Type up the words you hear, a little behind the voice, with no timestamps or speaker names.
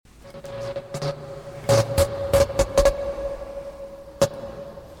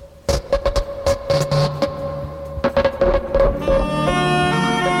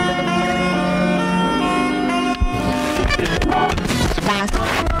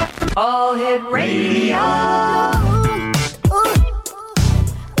All Hit Radio.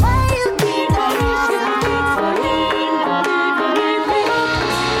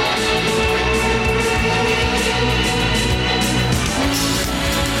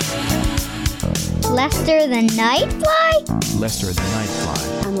 Lester the Nightfly? Lester the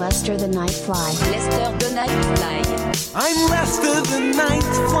Nightfly. I'm Lester the Nightfly. Lester the Nightfly. I'm Lester the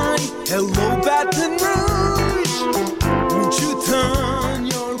Nightfly. Hello, Baton Rouge. Won't you turn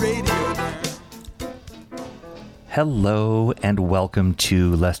your radio down? Hello and welcome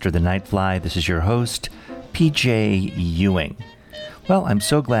to Lester the Nightfly. This is your host, PJ Ewing. Well, I'm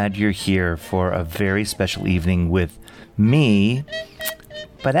so glad you're here for a very special evening with me,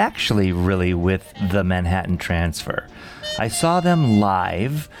 but actually really with the Manhattan Transfer. I saw them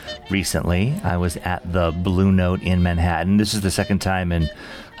live recently. I was at the Blue Note in Manhattan. This is the second time in,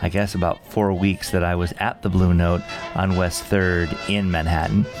 I guess, about 4 weeks that I was at the Blue Note on West 3rd in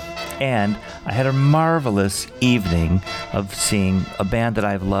Manhattan. And I had a marvelous evening of seeing a band that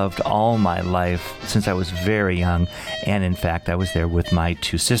I've loved all my life since I was very young. And in fact, I was there with my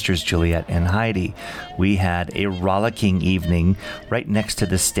two sisters, Juliet and Heidi. We had a rollicking evening right next to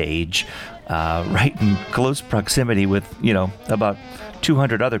the stage, right in close proximity with, about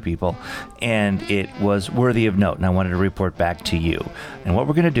 200 other people, and it was worthy of note, and I wanted to report back to you. And what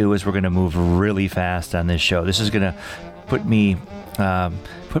we're going to do is we're going to move really fast on this show. This is going to put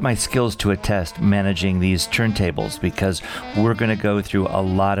my skills to a test managing these turntables, because we're going to go through a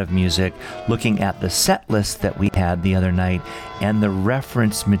lot of music, looking at the set list that we had the other night and the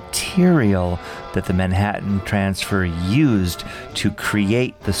reference material that the Manhattan Transfer used to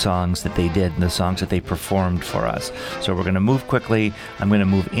create the songs that they did and the songs that they performed for us. So we're going to move quickly. I'm going to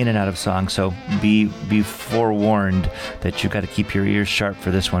move in and out of songs, so be forewarned that you've got to keep your ears sharp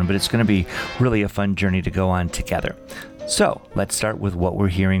for this one, but it's going to be really a fun journey to go on together. So let's start with what we're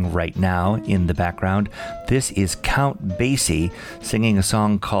hearing right now in the background. This is Count Basie singing a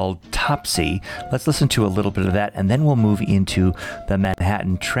song called Topsy. Let's listen to a little bit of that, and then we'll move into the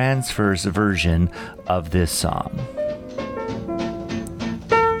Manhattan Transfer's version of this song.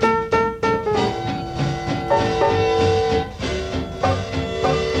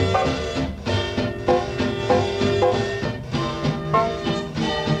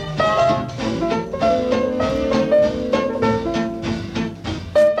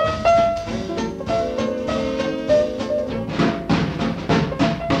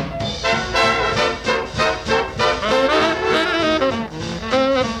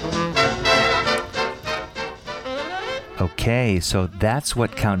 Okay, so that's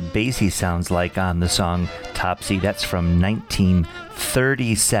what Count Basie sounds like on the song Topsy. That's from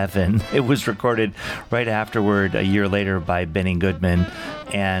 1937. It was recorded right afterward, a year later, by Benny Goodman,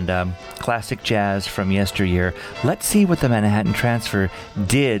 and classic jazz from yesteryear. Let's see what the Manhattan Transfer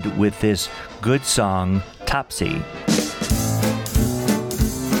did with this good song, Topsy.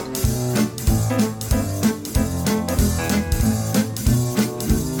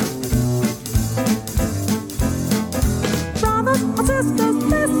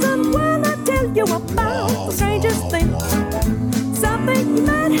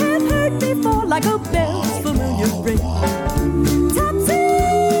 Like a bell's familiar ring. Topsy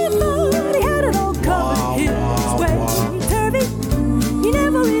thought he had it all covered his way. Turvy, he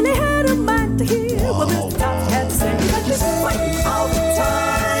never really had a mind to hear what Mr. Topsy had to say. But just waiting all the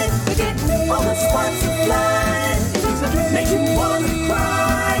time to get all the sparks of light. Make you wanna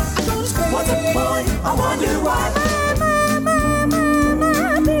cry. What's the point? I wonder why.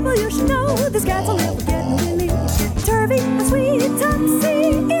 My people, you should know this guy's will never get no relief. Turvy, a sweet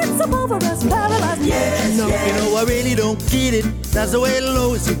Topsy, it's a marvelous paralyzed. Yes, no. yes. You know, I really don't get it. That's the way it'll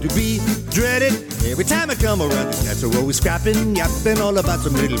always seem to be. Dreaded every time I come around. That's we're always scrapping, yapping all about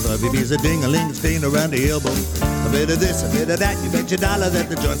some little fluffy piece of ding-a-ling staying around the elbow. A bit of this, a bit of that. You bet your dollar that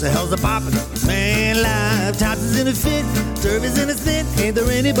the joints of hell's a poppin'. Man, live, Tops is in a fit, Service in a stint. Ain't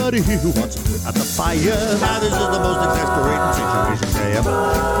there anybody here who wants to put out the fire? Now this is the most exasperating situation ever.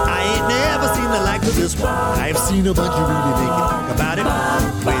 I ain't never seen the like of this one. I've seen a bunch of really make you think about it.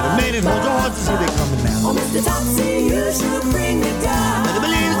 Wait a minute, hold your horses, see they coming now. Oh, Mr. Topsy, you should bring me down. I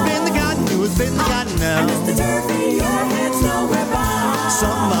believe it's been the cotton, you it's been the cotton now. And Mr. Turvy, your head's nowhere bound.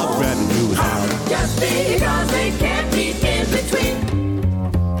 Something I'd rather do without. Just because they can't be in between.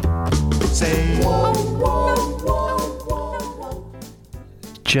 Say,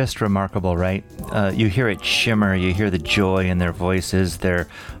 Just remarkable, right? You hear it shimmer, you hear the joy in their voices, their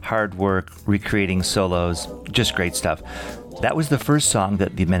hard work recreating solos, just great stuff. That was the first song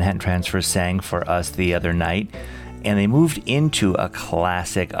that the Manhattan Transfer sang for us the other night, and they moved into a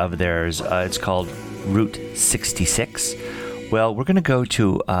classic of theirs. It's called Route 66, Well, we're going to go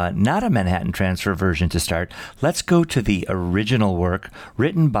to not a Manhattan Transfer version to start. Let's go to the original work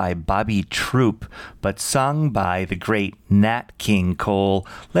written by Bobby Troup, but sung by the great Nat King Cole.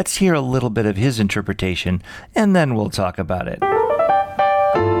 Let's hear a little bit of his interpretation, and then we'll talk about it.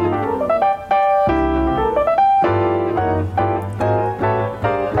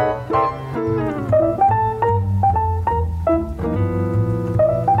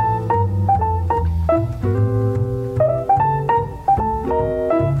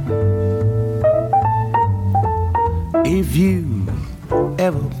 If you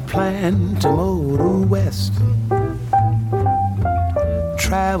ever plan to motor west,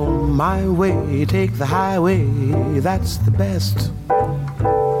 travel my way, take the highway, that's the best.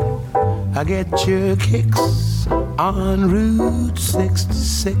 I get your kicks on Route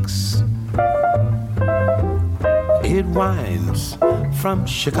 66. It winds from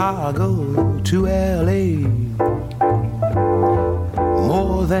Chicago to LA,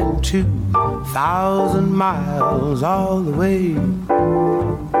 more than 2,000 miles all the way.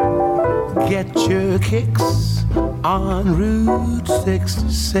 Get your kicks on Route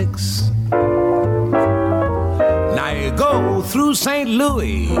 66. Now you go through St.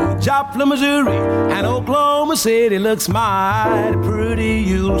 Louis, Joplin, Missouri, and Oklahoma City looks mighty pretty,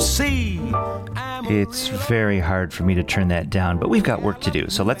 you'll see. It's very hard for me to turn that down, but we've got work to do.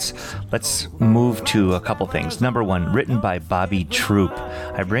 So let's move to a couple things. Number one, written by Bobby Troup.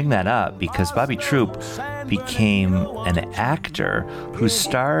 I bring that up because Bobby Troup became an actor who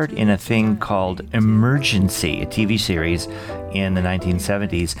starred in a thing called Emergency, a TV series in the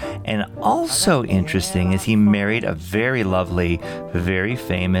 1970s. And also interesting is he married a very lovely, very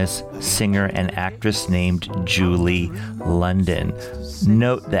famous singer and actress named Julie London.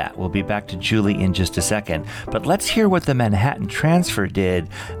 Note that. We'll be back to Julie in just a second. But let's hear what the Manhattan Transfer did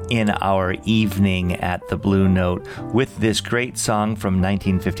in our evening at the Blue Note with this great song from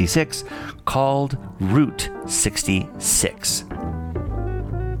 1956 called Route 66.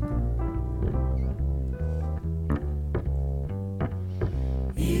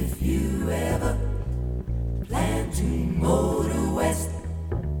 If you ever plan to motor west,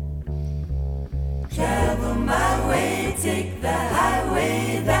 travel my way, take the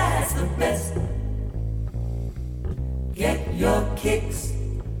highway, that's the best. Get your kicks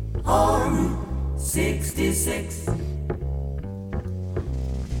on Route 66.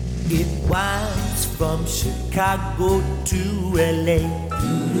 It winds from Chicago to LA,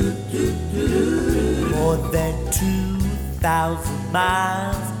 more than 2,000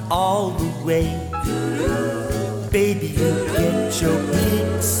 miles all the way. Baby, you get your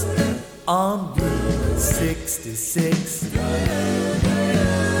kicks on Route 66.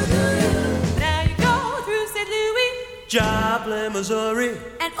 Now you go through St. Louis, Joplin, Missouri,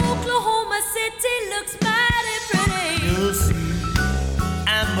 and Oklahoma City looks mighty pretty. you'll see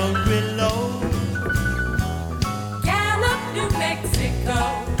Amarillo, Gallup, New Mexico,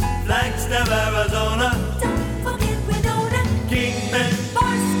 Flagstaff, Arizona, don't forget Winona, Kingman,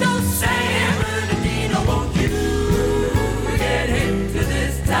 Barstow, San Bernardino, won't you get hip to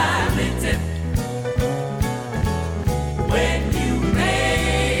this timely tip? When you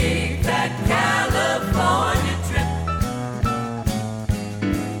make that California trip,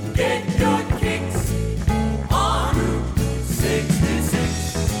 get your kicks on Route 66.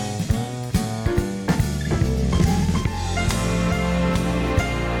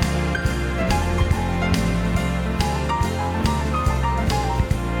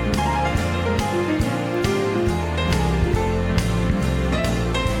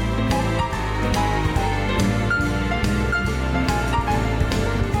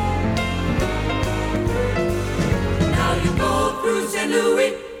 St.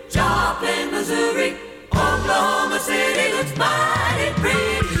 Louis, Joplin, Missouri, Oklahoma City looks mighty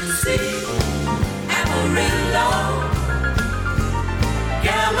pretty, you see. Amarillo,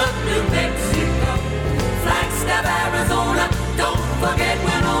 Gallup, New Mexico, Flagstaff, Arizona, don't forget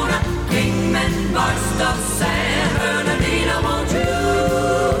Winona, Kingman, Barstow, San Bernardino, won't you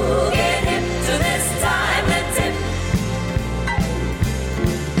get hip to this timely tip?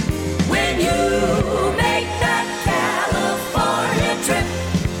 When you make that trip,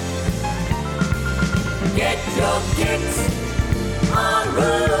 get your kicks on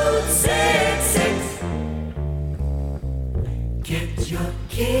Route 66. Get your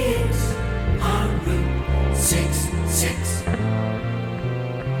kicks on Route 66.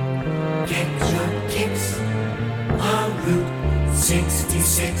 Get your kicks on Route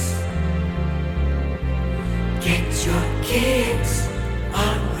 66. Get your kicks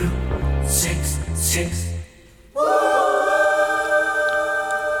on Route 66.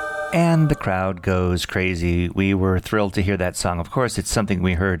 And the crowd goes crazy. We were thrilled to hear that song. Of course, it's something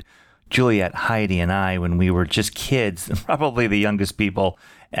we heard, Juliet, Heidi, and I, when we were just kids, probably the youngest people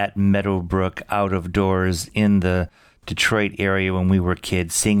at Meadowbrook out of doors in the Detroit area when we were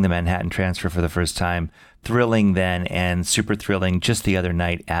kids, seeing the Manhattan Transfer for the first time. Thrilling then and super thrilling just the other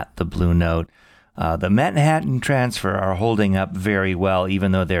night at the Blue Note. The Manhattan Transfer are holding up very well,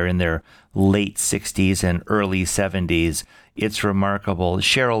 even though they're in their late 60s and early 70s. It's remarkable.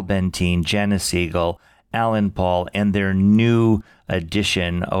 Cheryl Benteen, Janice Siegel, Alan Paul, and their new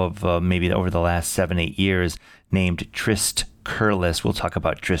addition of maybe over the last 7-8 years named Trist Curlis. We'll talk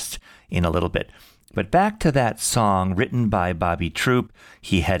about Trist in a little bit. But back to that song written by Bobby Troup.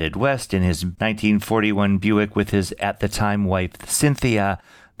 He headed west in his 1941 Buick with his at-the-time wife, Cynthia.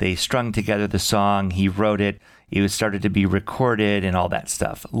 They strung together the song. He wrote it. It started to be recorded and all that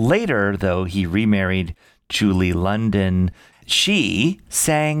stuff. Later, though, he remarried Julie London. She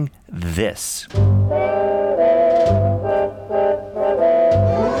sang this.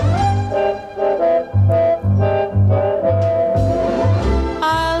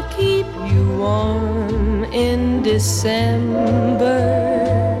 I'll keep you warm in December,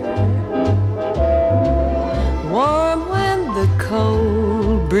 warm when the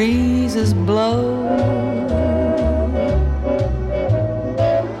cold breezes blow.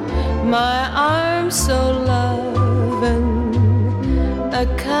 My arms so loving, a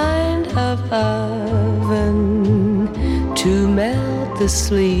kind of oven to melt the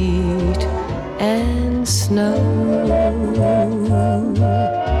sleet and snow.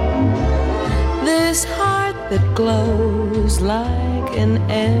 This heart that glows like an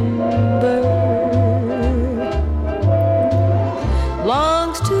ember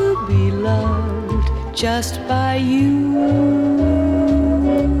longs to be loved just by you.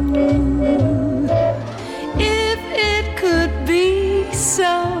 If it could be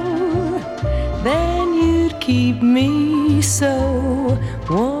so, then you'd keep me so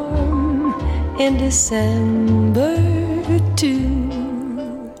warm in December too.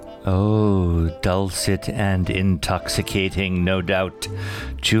 Oh, dulcet and intoxicating, no doubt.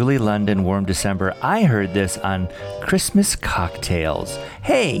 Julie London, Warm December. I heard this on Christmas Cocktails.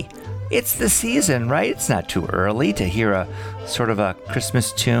 Hey, it's the season, right? It's not too early to hear a sort of a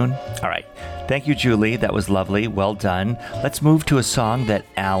Christmas tune. All right. Thank you, Julie. That was lovely. Well done. Let's move to a song that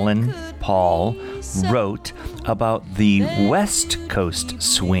Alan Paul wrote about the West Coast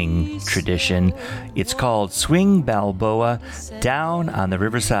swing tradition. It's called Swing Balboa, Down on the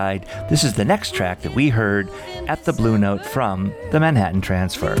Riverside. This is the next track that we heard at the Blue Note from the Manhattan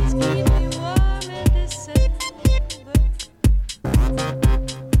Transfer.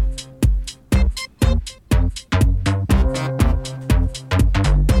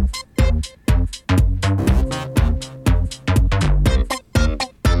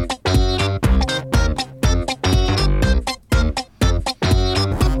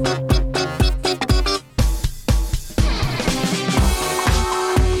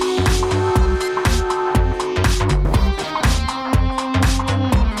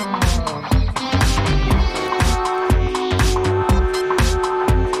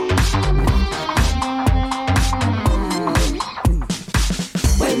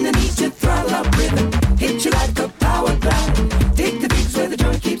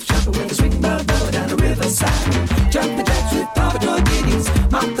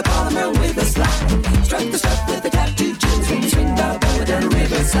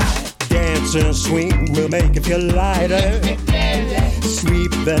 Swing will make you feel lighter.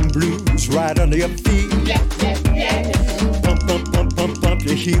 Sweep them blues right under your feet. Pump, pump, pump, pump, pump,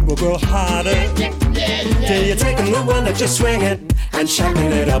 your heat will grow harder. Till you're taking the one that you're swinging and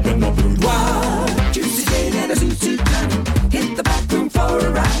shaking it up in the boudoir. Juicy Jane and a Zuzu Johnny hit the back room for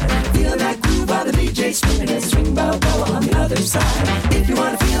a ride. Feel that groove while the DJ swinging as a swing Balboa on the other side. If you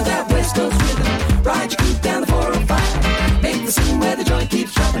wanna feel that West Coast rhythm, ride your coupe down the 405. Make the scene where the joint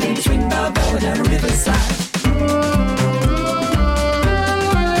keeps dropping in the swing Balboa down the riverside.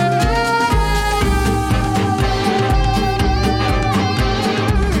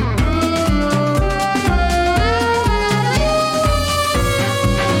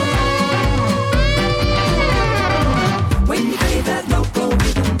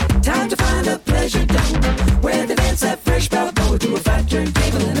 Where they dance that fresh Balboa to a fat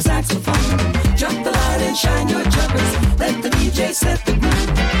turntable and a saxophone. Jump the line and shine your jumpers. Let the DJ set the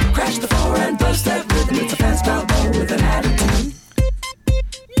groove. Crash the floor and bust that rhythm. It's a fast Balboa with an attitude.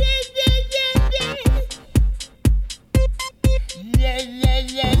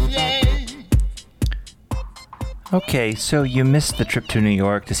 Okay, so you missed the trip to New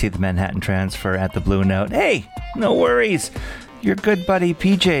York to see the Manhattan Transfer at the Blue Note. Hey, no worries. your good buddy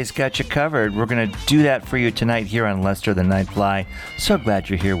PJ's got you covered. We're going to do that for you tonight here on Lester the Nightfly. So glad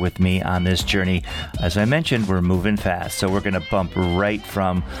you're here with me on this journey. As I mentioned, we're moving fast, so we're going to bump right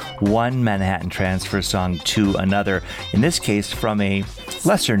from one Manhattan Transfer song to another. In this case, from a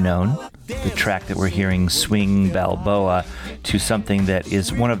lesser known, the track that we're hearing, Swing Balboa, to something that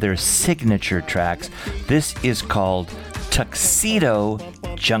is one of their signature tracks. This is called Tuxedo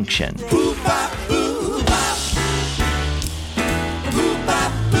Junction.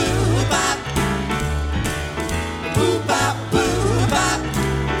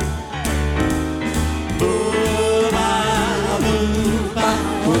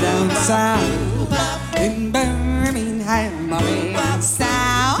 Down south in Birmingham,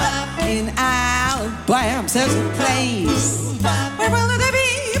 south in Alabama, there's a place where all of the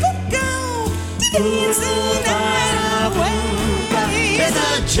people go to dance the night away. There's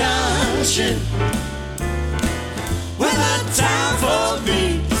a junction where the town folk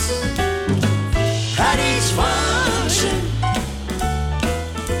meets at each function.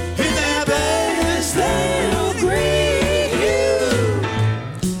 In their best, they'll greet you.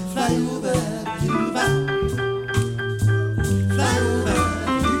 Fly over Cuba, fly over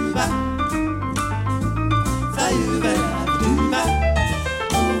Cuba, fly over Cuba.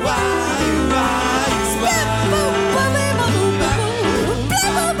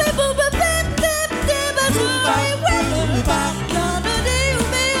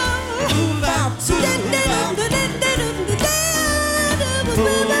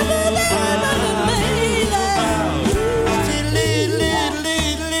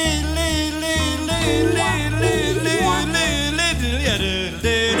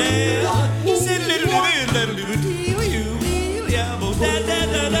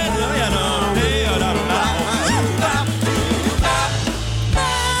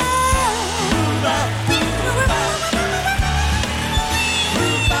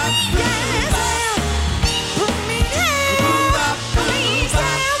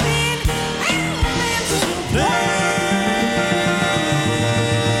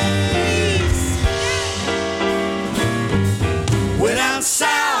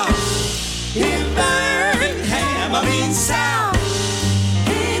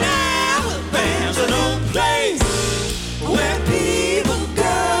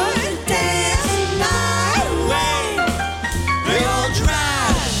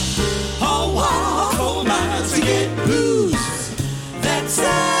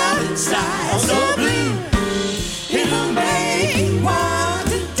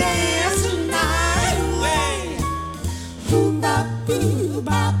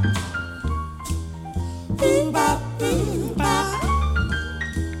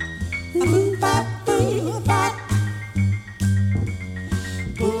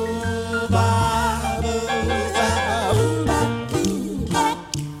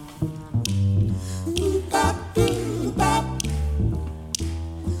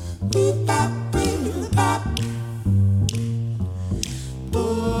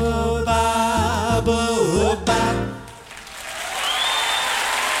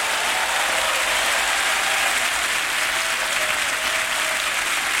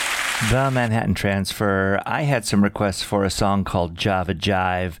 The Manhattan Transfer. I had some requests for a song called Java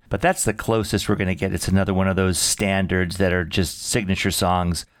Jive, but that's the closest we're going to get. It's another one of those standards that are just signature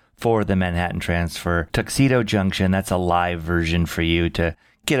songs for the Manhattan Transfer. Tuxedo Junction, that's a live version for you to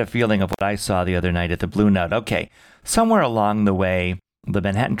get a feeling of what I saw the other night at the Blue Note. Okay, somewhere along the way, the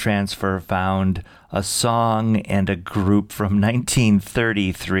Manhattan Transfer found a song and a group from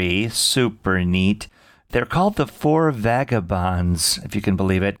 1933. Super neat. They're called the Four Vagabonds, if you can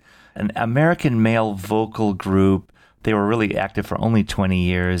believe it. An American male vocal group. They were really active for only 20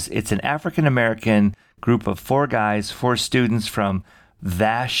 years. It's an African-American group of four guys, four students from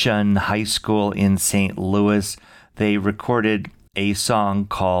Vashon High School in St. Louis. They recorded a song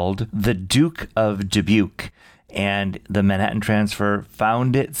called The Duke of Dubuque, and the Manhattan Transfer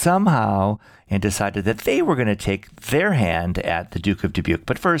found it somehow and decided that they were going to take their hand at the Duke of Dubuque.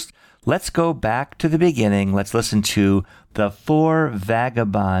 But first, let's go back to the beginning. Let's listen to the Four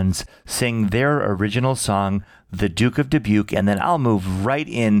Vagabonds sing their original song, The Duke of Dubuque, and then I'll move right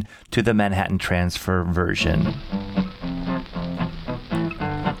in to the Manhattan Transfer version.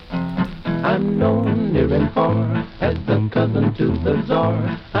 I'm known near and far as the cousin to the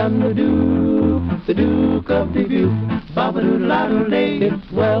Tsar. I'm the Duke of Dubuque. Ba-ba-doo-la-doo-lay.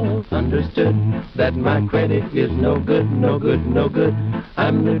 It's well understood that my credit is no good, no good, no good.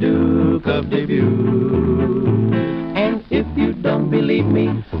 I'm the Duke of Dubuque. And if you don't believe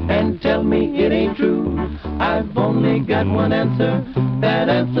me and tell me it ain't true. I've only got one answer. That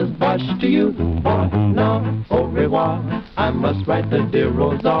answer's bosh to you. Boy, no, au revoir. I must write the dear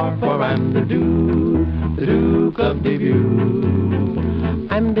Rosar, for I'm the Duke of the View.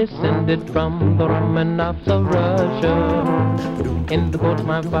 I'm descended from the Romanovs of Russia. In the court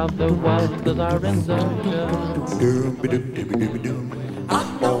my father was the Tsar in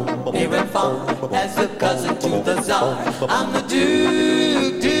I'm known near and far as a cousin to the Tsar. I'm the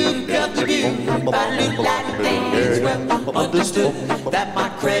Duke of the View. Things well understood that my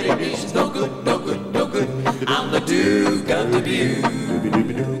credit is no good, no good, no good. I'm the Duke of the View.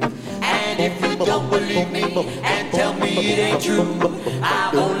 And if you don't believe me and tell me it ain't true,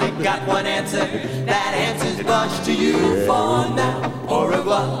 I've only got one answer. That answer's bosh to you. For now, au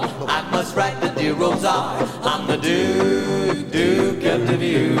revoir. I must write the dear Rosar. I'm the Duke of the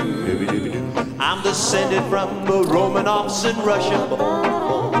View. I'm descended from the Romanovs in Russia.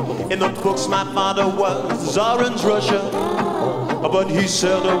 In the books my father was Tsar's Russia. But he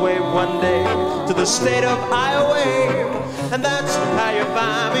sailed away one day to the state of Iowa. And that's how you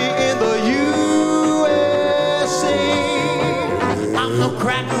find me in the USA. I'm the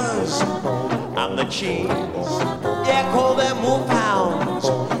crackers, I'm the cheese. Yeah, call them more pounds,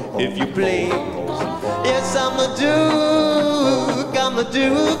 if you please. Yes, I'm the Duke of the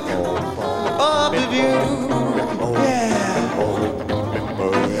View. Yeah.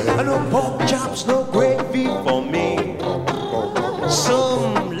 No pork chops, no gravy for me.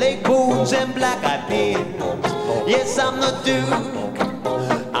 Some leg bones and black-eyed peas. Yes, I'm the Duke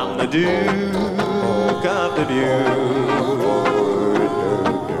of the View.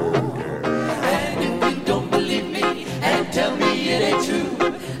 And if you don't believe me and tell me it ain't true,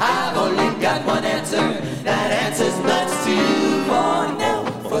 I've only got one answer. That answer's nuts to you. For now,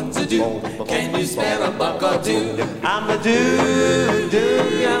 what to do? Can you spare a buck or two? I'm the Duke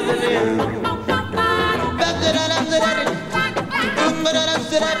of the View.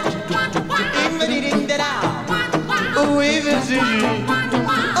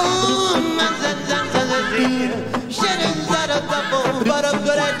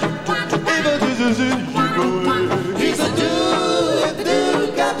 He's a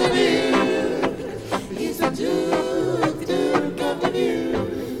Duke of the View. He's a Duke of the View.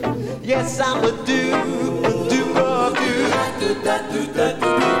 Yes, I'm a Duke of the View.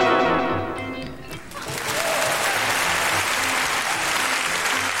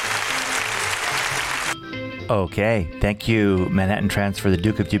 Okay, thank you, Manhattan Trance, for the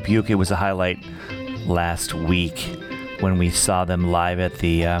Duke of Dubuque. It was a highlight last week when we saw them live at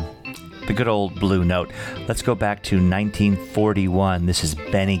the good old Blue Note. Let's go back to 1941. This is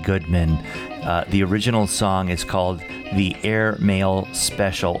Benny Goodman. The original song is called The Airmail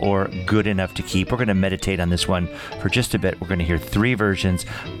Special, or Good Enough to Keep. We're going to meditate on this one for just a bit. We're going to hear three versions.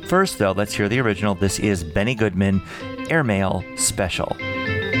 First, though, let's hear the original. This is Benny Goodman, Airmail Special.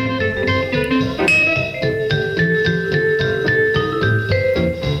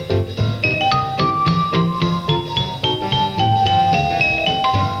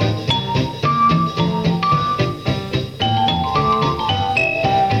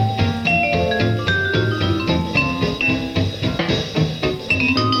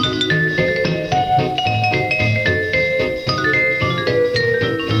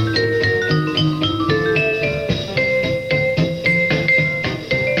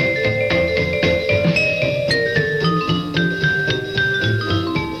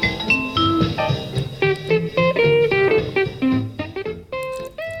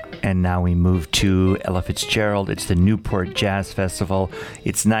 Now we move to Ella Fitzgerald. It's the Newport Jazz Festival.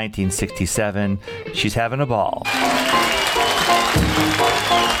 It's 1967. She's having a ball.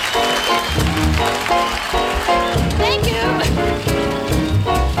 Thank you.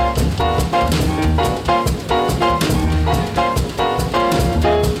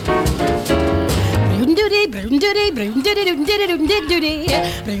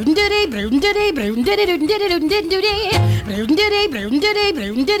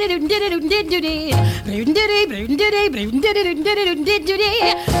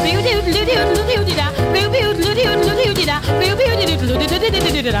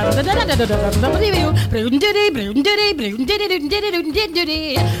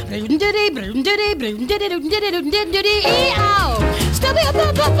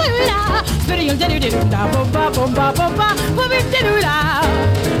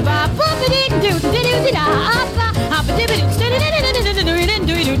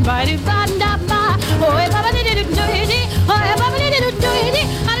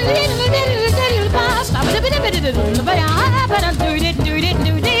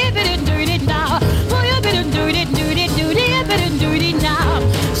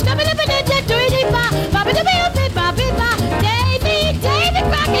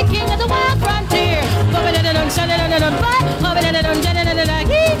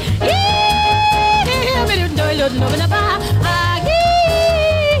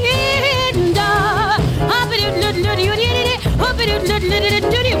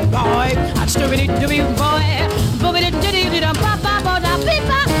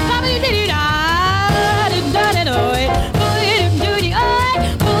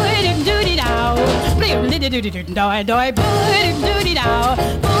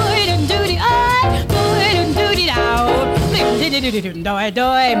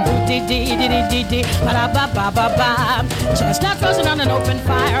 Chestnut roasting on an open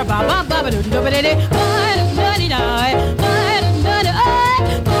fire.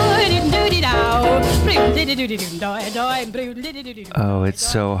 Oh, it's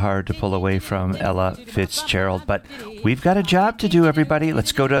so hard to pull away from Ella Fitzgerald, but we've got a job to do, everybody.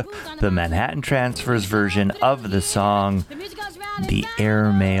 Let's go to the Manhattan Transfers version of the song, the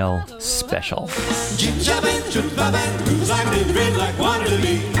Airmail Special.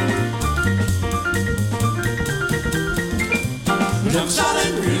 I'm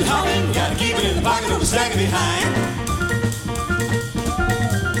solid, really hollering, gotta keep it in the pocket or the stack behind.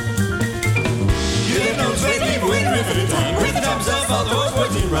 You didn't know straight people waiting for the time. Read the times up, all the horse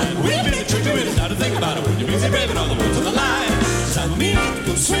words in rhyme. We've been the church of it, it's not to think about it. When you're busy raving all the words on the line. Time me,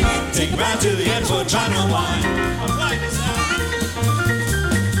 go swinging, take it right to the end for trying to unwind. I'm like this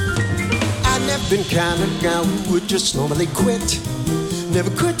I've never been kind of guy who would just normally quit. Never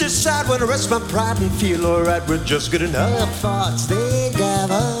could decide when to rest my pride and feel alright with just good enough. Thoughts they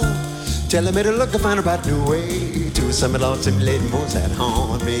gather, telling me to look and find a bright new way to some lonesome lady moons that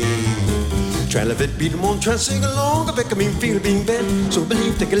haunt me. Try to live it, beat them on, try to sing along, I make me feel being bent. So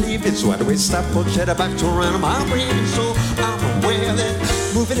believe, take a leave it, so I don't stop or shed a back to around my brain. So I'm aware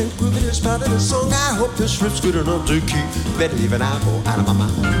that moving and grooving is part of the song. I hope this riff's good enough to keep better leaving out or out of my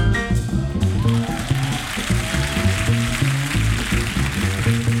mind.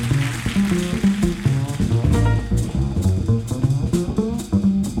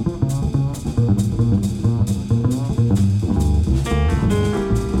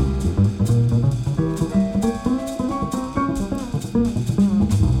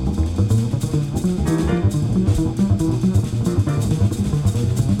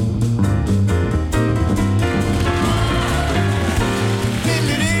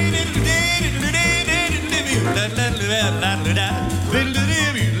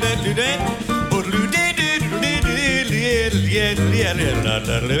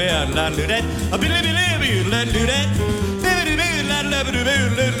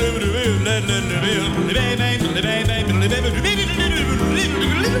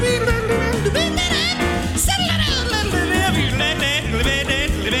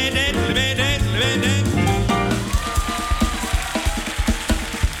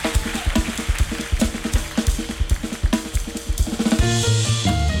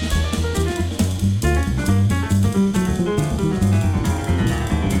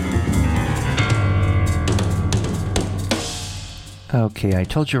 Okay, I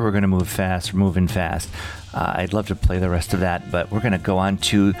told you we're going to moving fast. I'd love to play the rest of that, but we're going to go on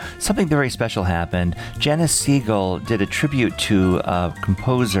to something very special happened. Janice Siegel did a tribute to a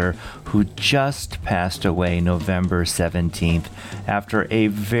composer who just passed away November 17th after a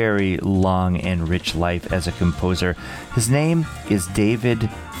very long and rich life as a composer. His name is David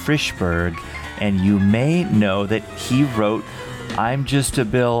Frischberg, and you may know that he wrote I'm Just a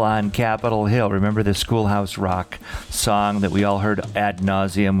Bill on Capitol Hill. Remember the Schoolhouse Rock song that we all heard ad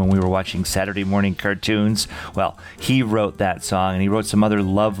nauseum when we were watching Saturday morning cartoons? Well, he wrote that song, and he wrote some other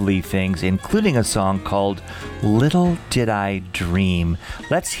lovely things, including a song called Little Did I Dream.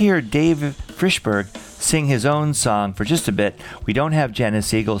 Let's hear Dave Frischberg sing his own song for just a bit. We don't have Janice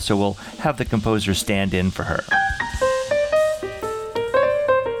Siegel, so we'll have the composer stand in for her.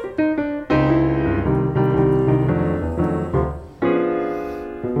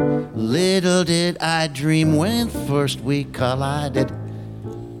 Little did I dream when first we collided.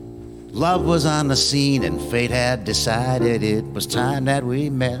 Love was on the scene and fate had decided it was time that we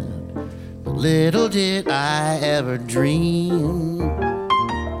met. But little did I ever dream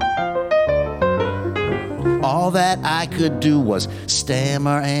all that I could do was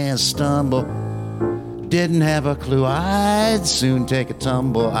stammer and stumble. Didn't have a clue I'd soon take a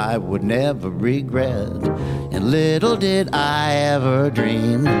tumble I would never regret. And little did I ever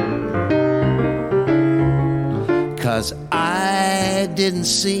dream, 'cause I didn't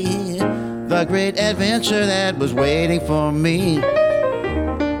see the great adventure that was waiting for me.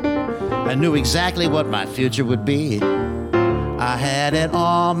 I knew exactly what my future would be. I had it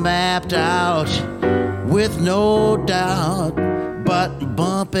all mapped out with no doubt. But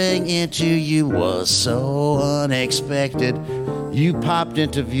bumping into you was so unexpected. You popped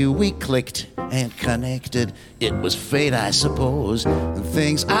into view, we clicked, and connected. It was fate, I suppose, and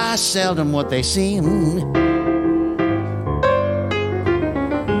things are seldom what they seem.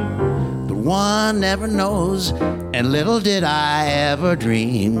 But one never knows, and little did I ever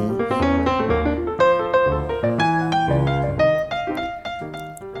dream.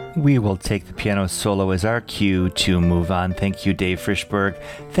 We will take the piano solo as our cue to move on. Thank you, Dave Frischberg.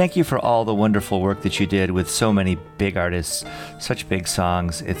 Thank you for all the wonderful work that you did with so many big artists, such big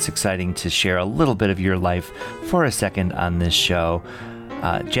songs. It's exciting to share a little bit of your life for a second on this show.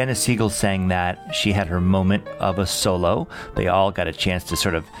 Janice Siegel sang that. She had her moment of a solo. They all got a chance to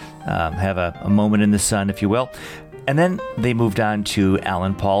sort of have a moment in the sun, if you will. And then they moved on to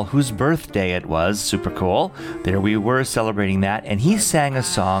Alan Paul, whose birthday it was. Super cool. There we were celebrating that. And he sang a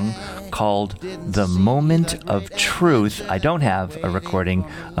song called The Moment of Truth. I don't have a recording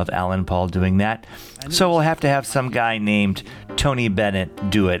of Alan Paul doing that, so we'll have to have some guy named Tony Bennett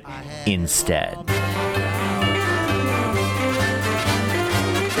do it instead.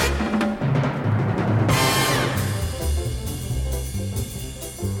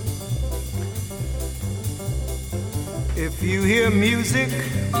 If you hear music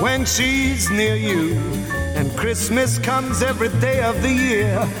when she's near you, and Christmas comes every day of the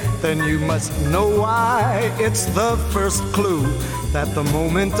year, then you must know why. It's the first clue that the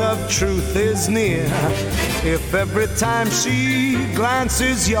moment of truth is near. If every time she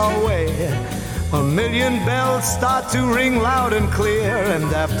glances your way, a million bells start to ring loud and clear, and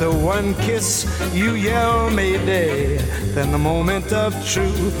after one kiss you yell Mayday, then the moment of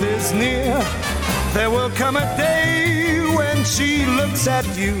truth is near. There will come a day when she looks at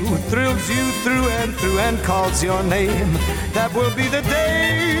you, thrills you through and calls your name. That will be the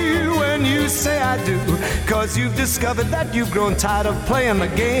day when you say I do, 'cause you've discovered that you've grown tired of playing the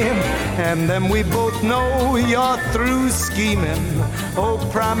game. And then we both know you're through scheming. Oh,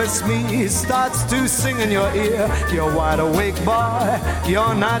 promise me starts to sing in your ear. You're wide awake, boy,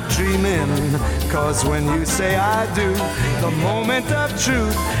 you're not dreaming. 'Cause when you say I do, the moment of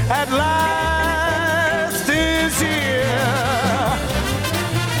truth at last is here.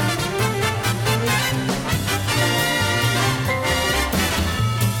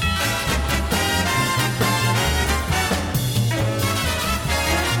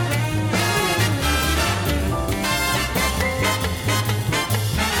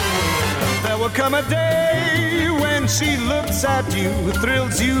 There will come a day when she looks at you,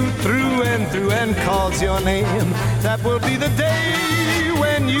 thrills you through and calls your name. That will be the day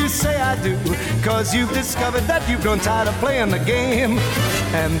when you say I do, 'cause you've discovered that you've grown tired of playing the game.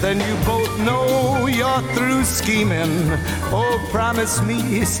 And then you both know you're through scheming. Oh, promise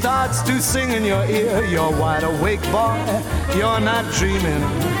me starts to sing in your ear. You're wide awake, boy, you're not dreaming.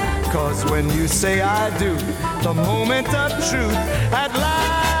 'Cause when you say I do, the moment of truth at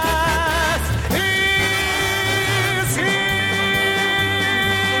last is here.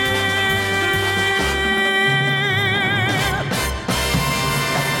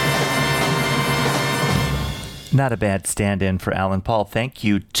 Not a bad stand-in for Alan Paul. Thank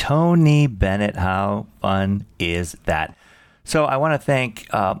you, Tony Bennett. How fun is that? So I want to thank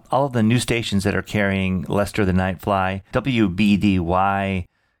all of the new stations that are carrying Lester the Nightfly: WBDY,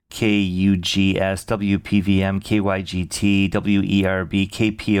 KUGS, WPVM, KYGT, WERB,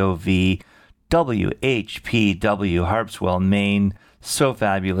 KPOV, WHPW, Harpswell, Maine, So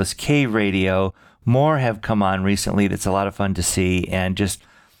Fabulous, K Radio. More have come on recently. That's a lot of fun to see, and just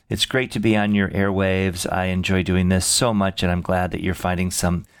it's great to be on your airwaves. I enjoy doing this so much, and I'm glad that you're finding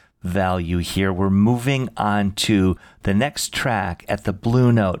some value here. We're moving on to the next track at the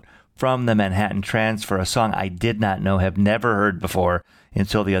Blue Note from the Manhattan Transfer, a song I did not know, have never heard before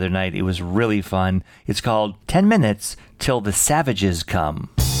until the other night. It was really fun. It's called 10 Minutes Till the Savages Come.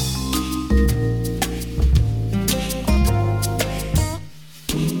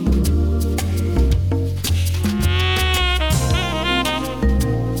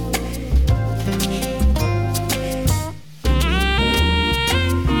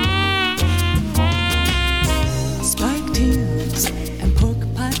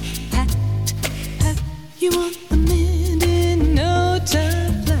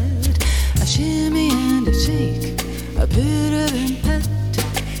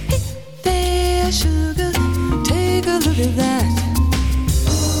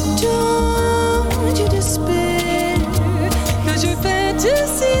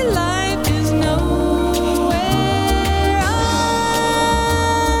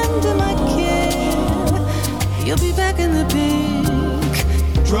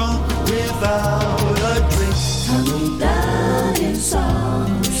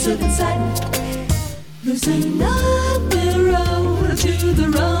 Loosen up the road to the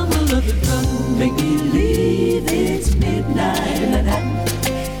rumble rumble of the drum. Make believe it's midnight in Manhattan.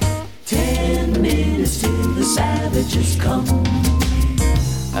 10 minutes till the savages come.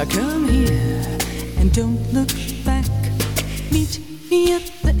 Come here and don't look back. Meet me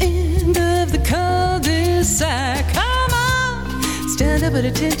at the end of the cul-de-sac. Come on, stand up at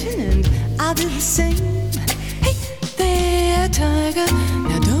attention and I'll do the same. Hey there, tiger,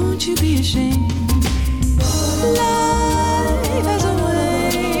 now don't you be ashamed. Life has a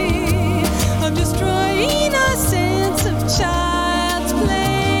way of destroying our sense of child's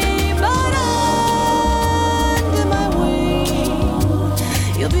play. But under my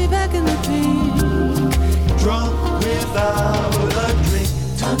wing, you'll be back in the pink. Drunk without a drink.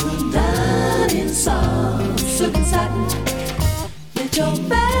 Tumble down in soft silk and satin. Let your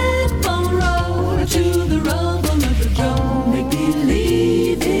backbone roll to the rumble of the drum. Make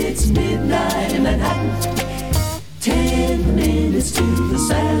believe it's midnight in Manhattan. 10 minutes till the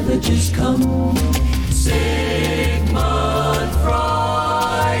savages come. Sigmund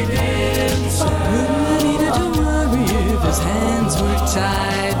Freud inside. Wouldn't need to worry if his hands were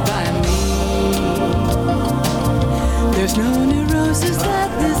tied by me. There's no neurosis that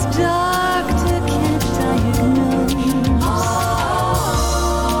this doctor can't diagnose.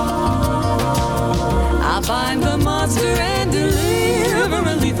 I'll find the monster and deliver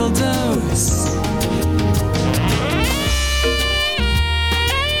a lethal dose.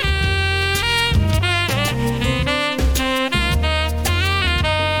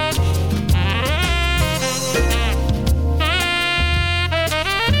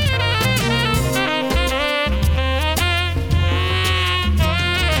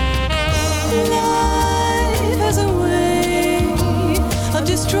 Life has a way of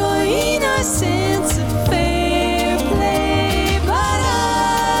destroying our sense of fair play. But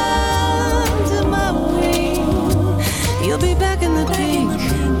under my wing, you'll be back in the pink.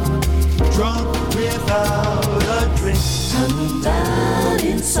 Drunk without a drink. Tumble down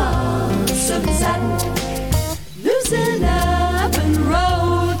in soft silk and satin. Loosen up and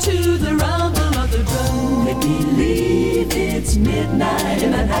roll to the rumble of the drum. Make believe it's midnight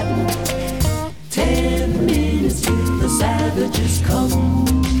in Manhattan. 10 minutes till the savages come.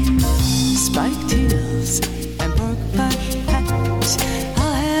 Spiked heels and pork-pie hats.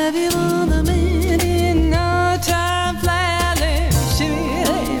 I'll have you on the minute in no time flat. Let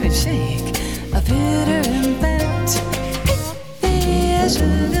me shake a fitter and that. Hey there,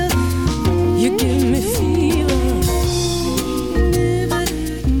 sugar, you give me fever.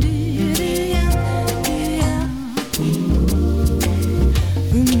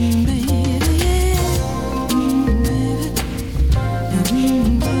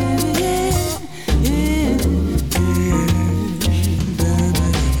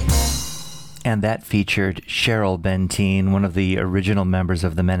 And that featured Cheryl Benteen, one of the original members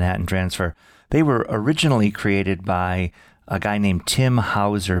of the Manhattan Transfer. They were originally created by a guy named Tim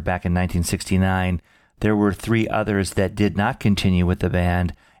Hauser back in 1969. There were 3 others that did not continue with the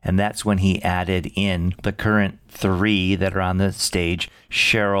band, and that's when he added in the current 3 that are on the stage,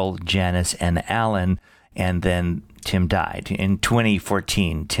 Cheryl, Janice, and Alan, and then Tim died. In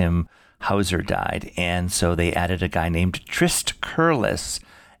 2014, Tim Hauser died, and so they added a guy named Trist Curlis,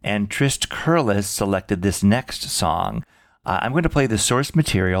 and Trist Curlis selected this next song. I'm going to play the source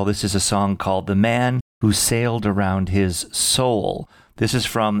material. This is a song called The Man Who Sailed Around His Soul. This is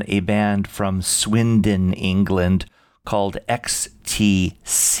from a band from Swindon, England, called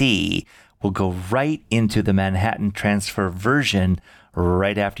XTC. We'll go right into the Manhattan Transfer version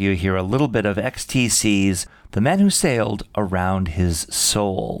right after you hear a little bit of XTC's The Man Who Sailed Around His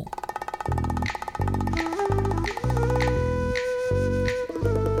Soul.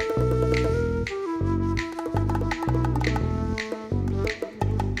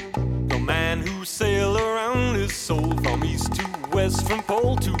 Sail around his soul from east to west, from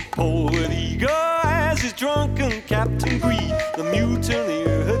pole to pole, with eager as his drunken captain greed. The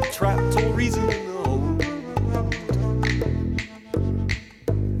mutineer had trapped all reason in the hold.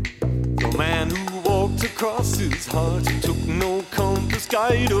 The man who walked across his heart, he took no compass,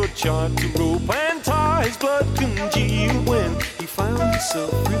 guide or chart to rope and tie his blood congealed when he found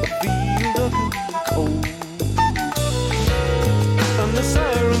himself revealed up in the cold. And the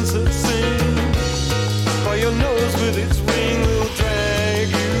sirens that sing by your nose with its ring will drag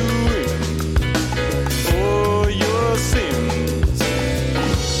you in for your sins.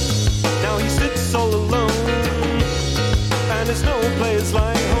 Now he sits all alone, and there's no place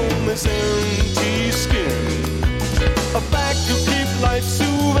like home, this empty skin, a bag to keep life's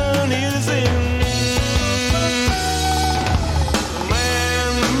souvenirs in. The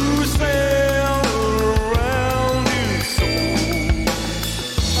man who sailed around his soul.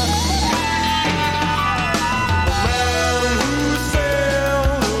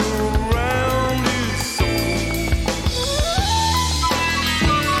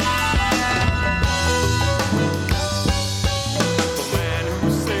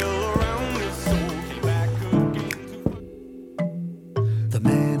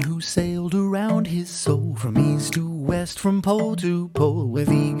 man who sailed around his soul from east to west, from pole to pole, with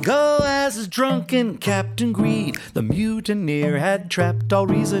ego as his drunken captain greed. The mutineer had trapped all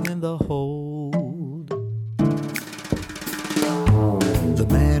reason in the hold. The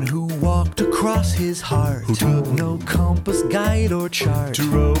man who walked across his heart, who took no compass, guide, or chart, to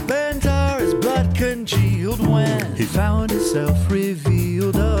rope and tar his blood congealed when he found himself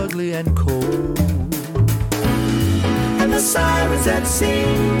revealed, ugly and cold. And the sirens that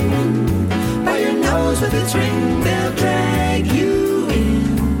sing by your nose with its ring, they'll drag you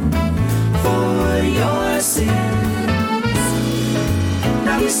in for your sins.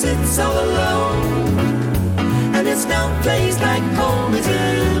 Now he sits all alone, and it's no place like home. It's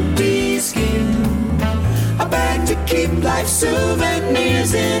empty skin, a bag to keep life's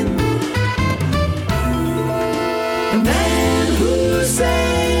souvenirs in. The man who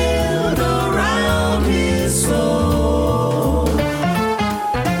sailed around his soul.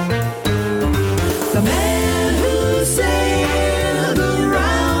 The man who sailed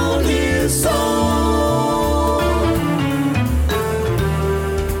around his soul.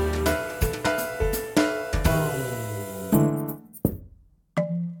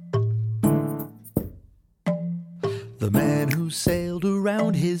 The man who sailed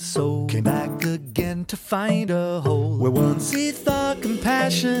around his soul came back again to find a hole where once he thought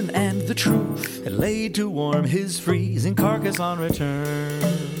compassion and the truth had laid to warm his freezing carcass on return.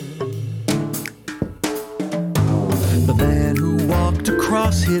 The man who walked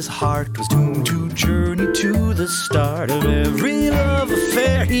across his heart was doomed to journey to the start of every love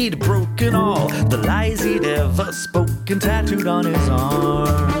affair he'd broken, all the lies he'd ever spoken tattooed on his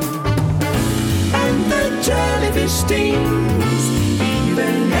arm. And the jellyfish stings,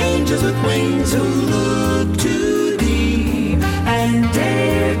 even angels with wings who look too deep and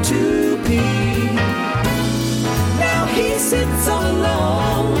dare to peep. Now he sits all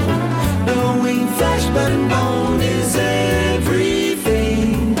alone, knowing flesh, blood, and bone is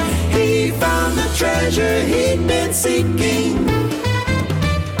everything. He found the treasure he'd been seeking.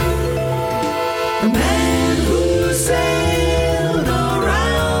 The man who sailed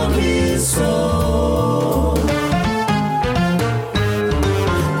around his soul.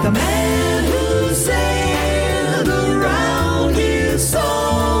 The man who sailed around his soul.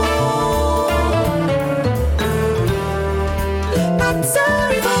 I'm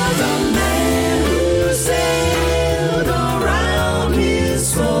sorry for the man who sailed around his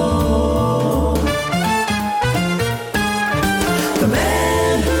soul. The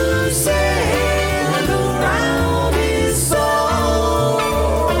man who sailed around his soul.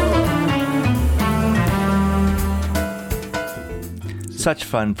 Such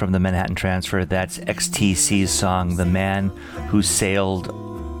fun from the Manhattan Transfer. That's XTC's song, The Man Who Sailed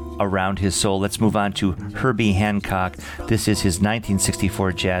Around His Soul. Let's move on to Herbie Hancock. This is his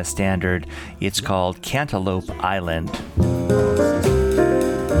 1964 jazz standard. It's called Cantaloupe Island.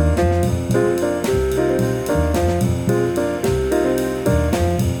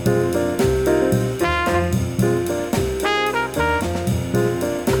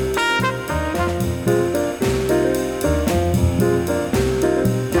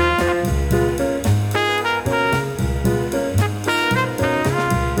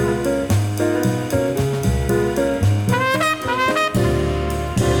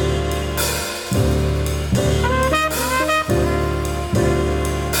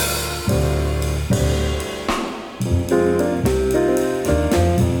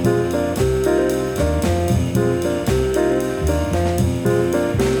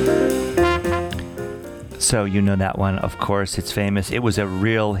 So you know that one, of course. It's famous. It was a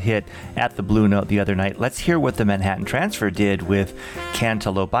real hit at the Blue Note the other night. Let's hear what the Manhattan Transfer did with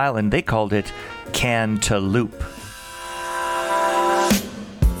Cantaloupe Island. They called it Cantaloupe.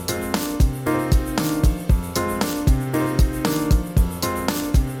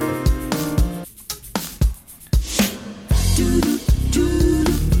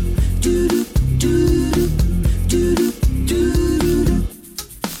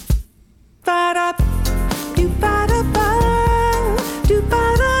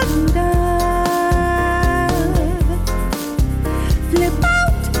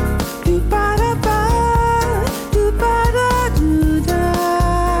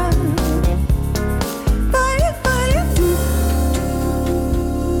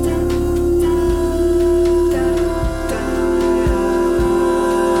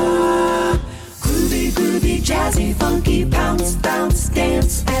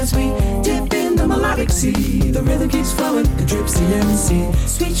 melodic sea. The rhythm keeps flowing and drips the MC.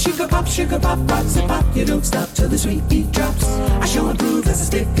 Sweet sugar pop, rocks and pop. You don't stop till the sweet beat drops. I show and prove as I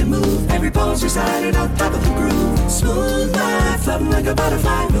stick and move. Every pose recited on top of the groove. Smooth ride, floating like a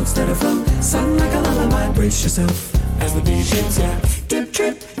butterfly. Notes that are float, sung like a lullaby. Brace yourself as the beat hits ya. Dip,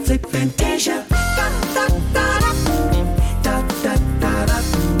 trip, flip, fantasia. Da, da, da, da. Da, da, da, da.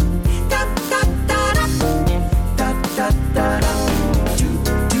 Da, da, da, da. Da, da, da, da. Do,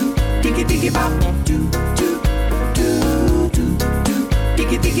 do, diggy, diggy, bop. Do, do, do, do, do.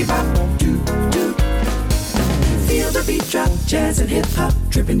 Diggy, diggy, bop. Do, do. Feel the beat drop, jazz and hip hop.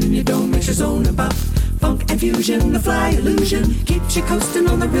 Tripping in your dome makes your zone and bop. Funk and fusion, the fly illusion keeps you coasting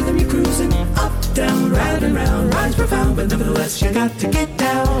on the rhythm you're cruising. Up, down, round and round, rhymes profound, but nevertheless you got to get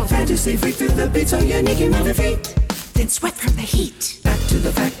down. Fantasy freak through the beat so unique you move your feet, then sweat from the heat. Back to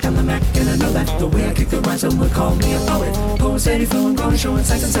the fact, I'm the Mac, and I know that the way I kick the rhyme, someone would call me a poet. Poem steady flowing, growing, showing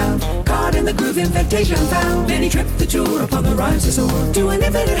sight and sound. Caught in the groove, invitation found. Many trip the tour upon the rhymes to soar to an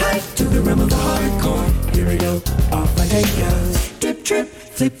infinite height, to the realm of the hardcore. Here we go, off I take ya. Dip, trip,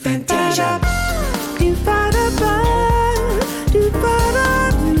 flip, fantasia. Do ba da ba, do ba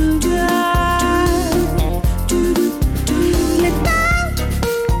da do da, do do do let da.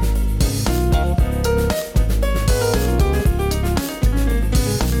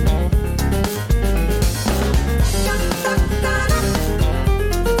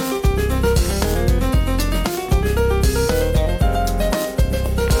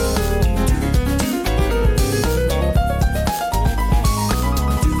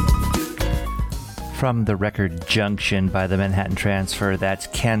 From the record Junction by the Manhattan Transfer, that's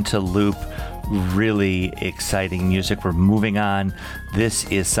Cantaloupe. Really exciting music. We're moving on. This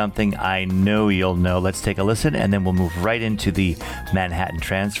is something I know you'll know. Let's take a listen, and then we'll move right into the Manhattan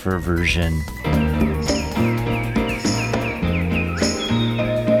Transfer version.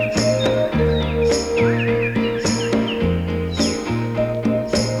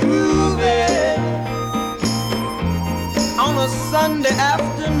 On a Sunday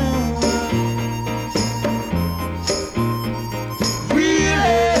afternoon,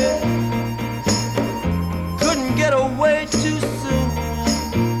 get away too soon.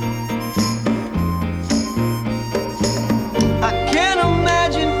 I can't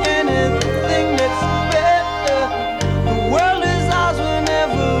imagine anything that's better. The world is ours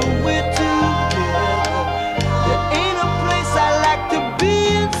whenever we're together. There ain't a place I like to be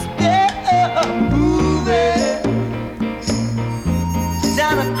instead of moving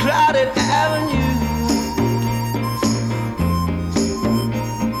down a crowded avenue.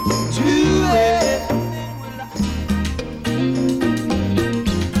 Do it.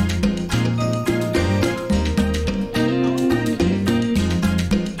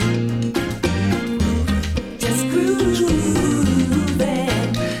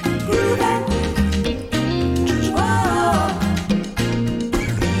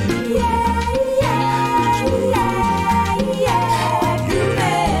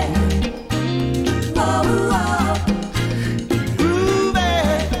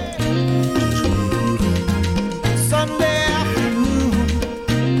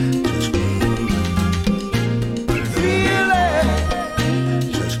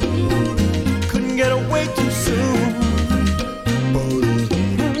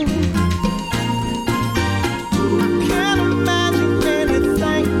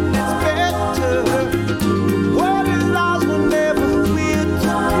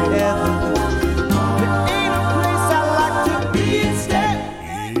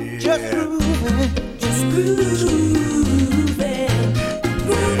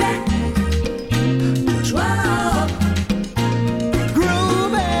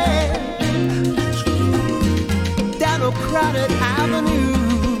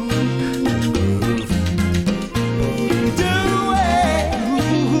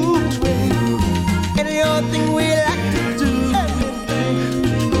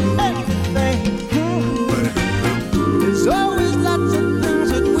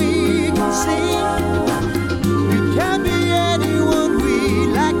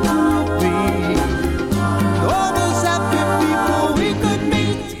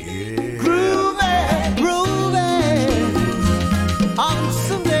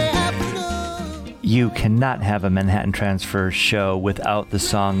 You cannot have a Manhattan Transfer show without the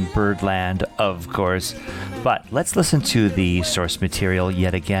song Birdland, of course. But let's listen to the source material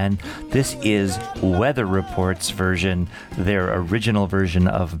yet again. This is Weather Report's version, their original version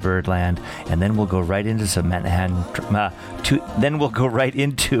of Birdland, and then we'll go right into some Manhattan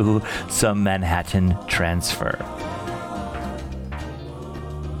Transfer.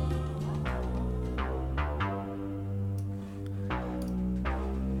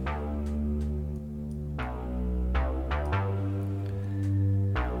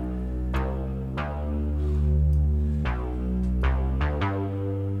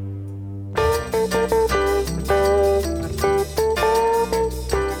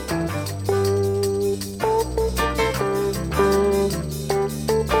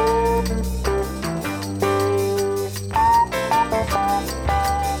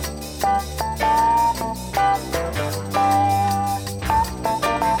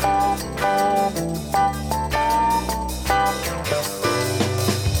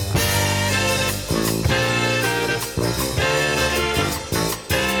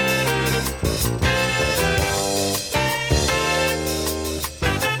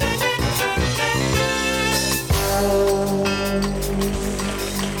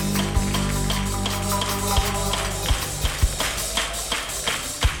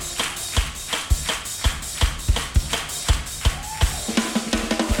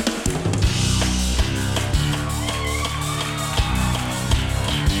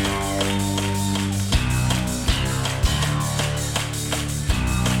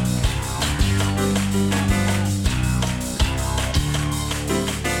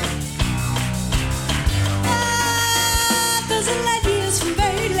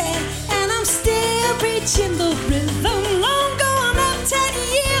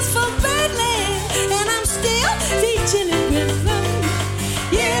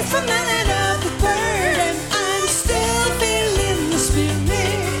 years from the land of the bird, and I'm still feeling the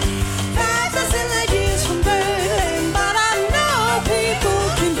spirit. 5,000 light years from Birdland, but I know people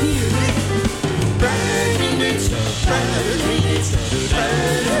can hear it. Birdland, it's Birdland, it's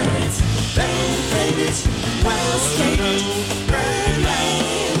Birdland, it's Birdland, it's well stated.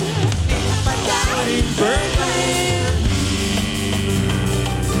 Birdland, if I die in Birdland.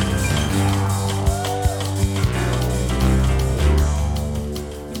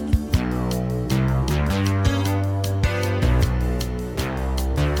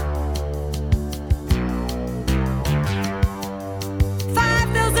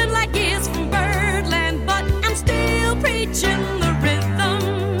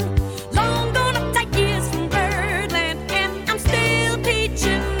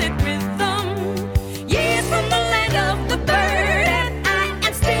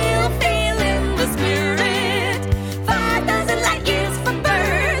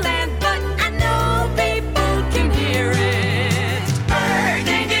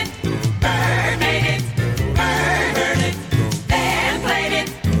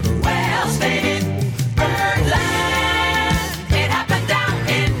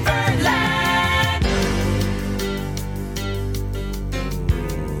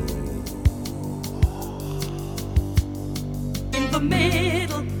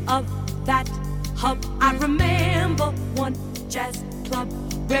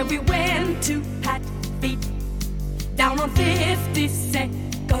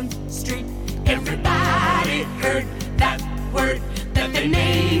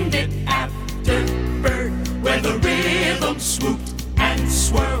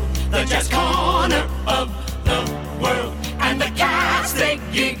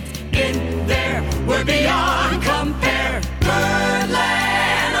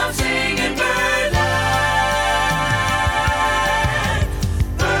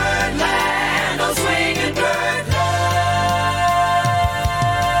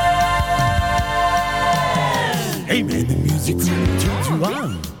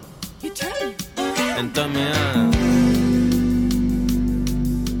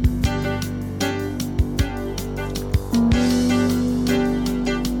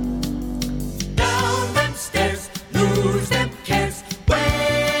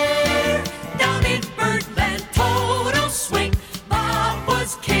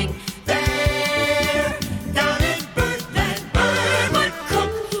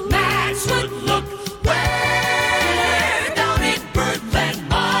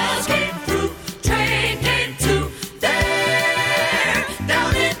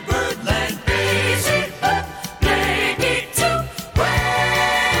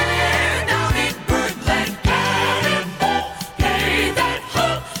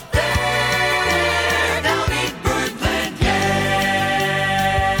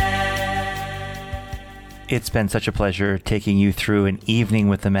 It's been such a pleasure taking you through an evening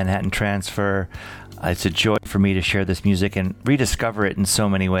with the Manhattan Transfer. It's a joy for me to share this music and rediscover it in so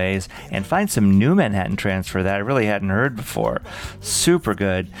many ways and find some new Manhattan Transfer that I really hadn't heard before. Super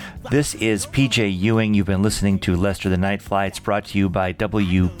good. This is PJ Ewing. You've been listening to Lester the Nightfly. It's brought to you by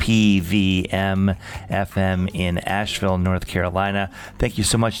WPVM FM in Asheville, North Carolina. Thank you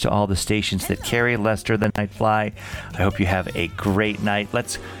so much to all the stations that carry Lester the Nightfly. I hope you have a great night.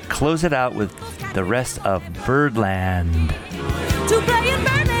 Let's close it out with the rest of Birdland. To play in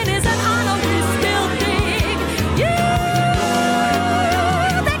Birdland is an honor we still dig. Yeah,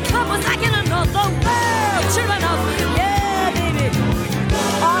 that club was like in another world. Sure enough, yeah, baby.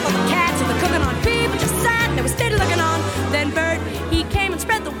 All of the cats and the cooking on people just sat and they were steady looking on. Then Bird, he came and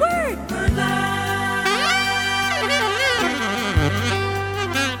spread the word. Birdland.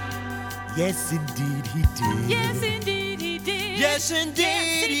 Yes, indeed he did. Yes, indeed he did. Yes,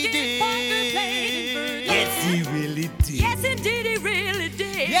 indeed he did. Yes, he really did. Yes, indeed he really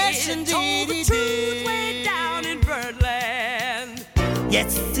did. Yes, indeed he did. Way down in Birdland.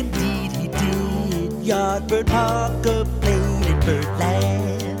 Yes, indeed he did. Yardbird Parker played in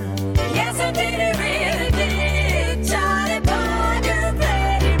Birdland. Yes, indeed he really did. Charlie Parker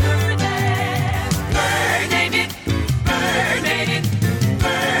played in Birdland. Bird named it. Bird made it.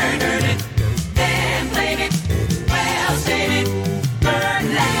 Bird heard it. Then played it. Well stated.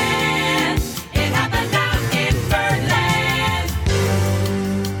 Birdland. It happened down in Birdland.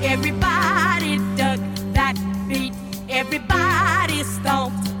 Everybody dug that beat. Everybody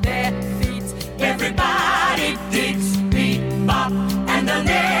stomped their feet. Everybody digs beat bop, and they'll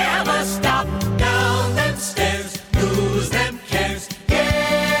never stop. Down them stairs, lose them cares.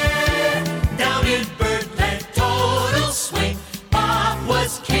 Yeah, down in Birdland, total swing. Bob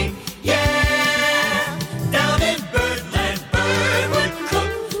was king. Yeah, down in Birdland, Bird would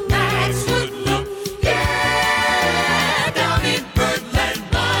cook.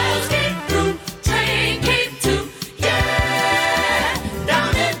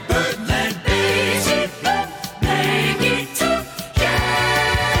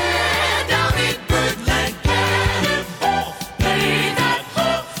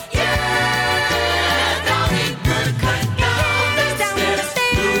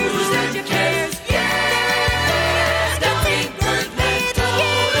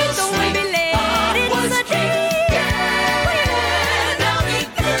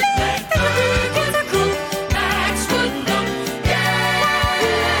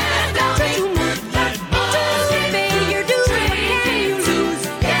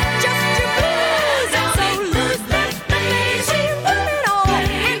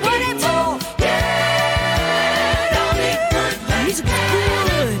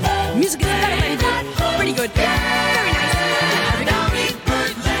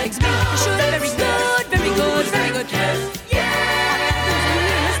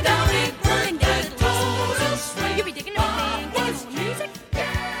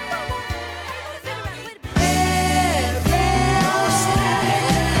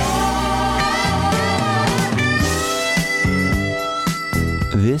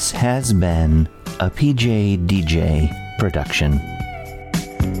 This has been a PJ DJ production.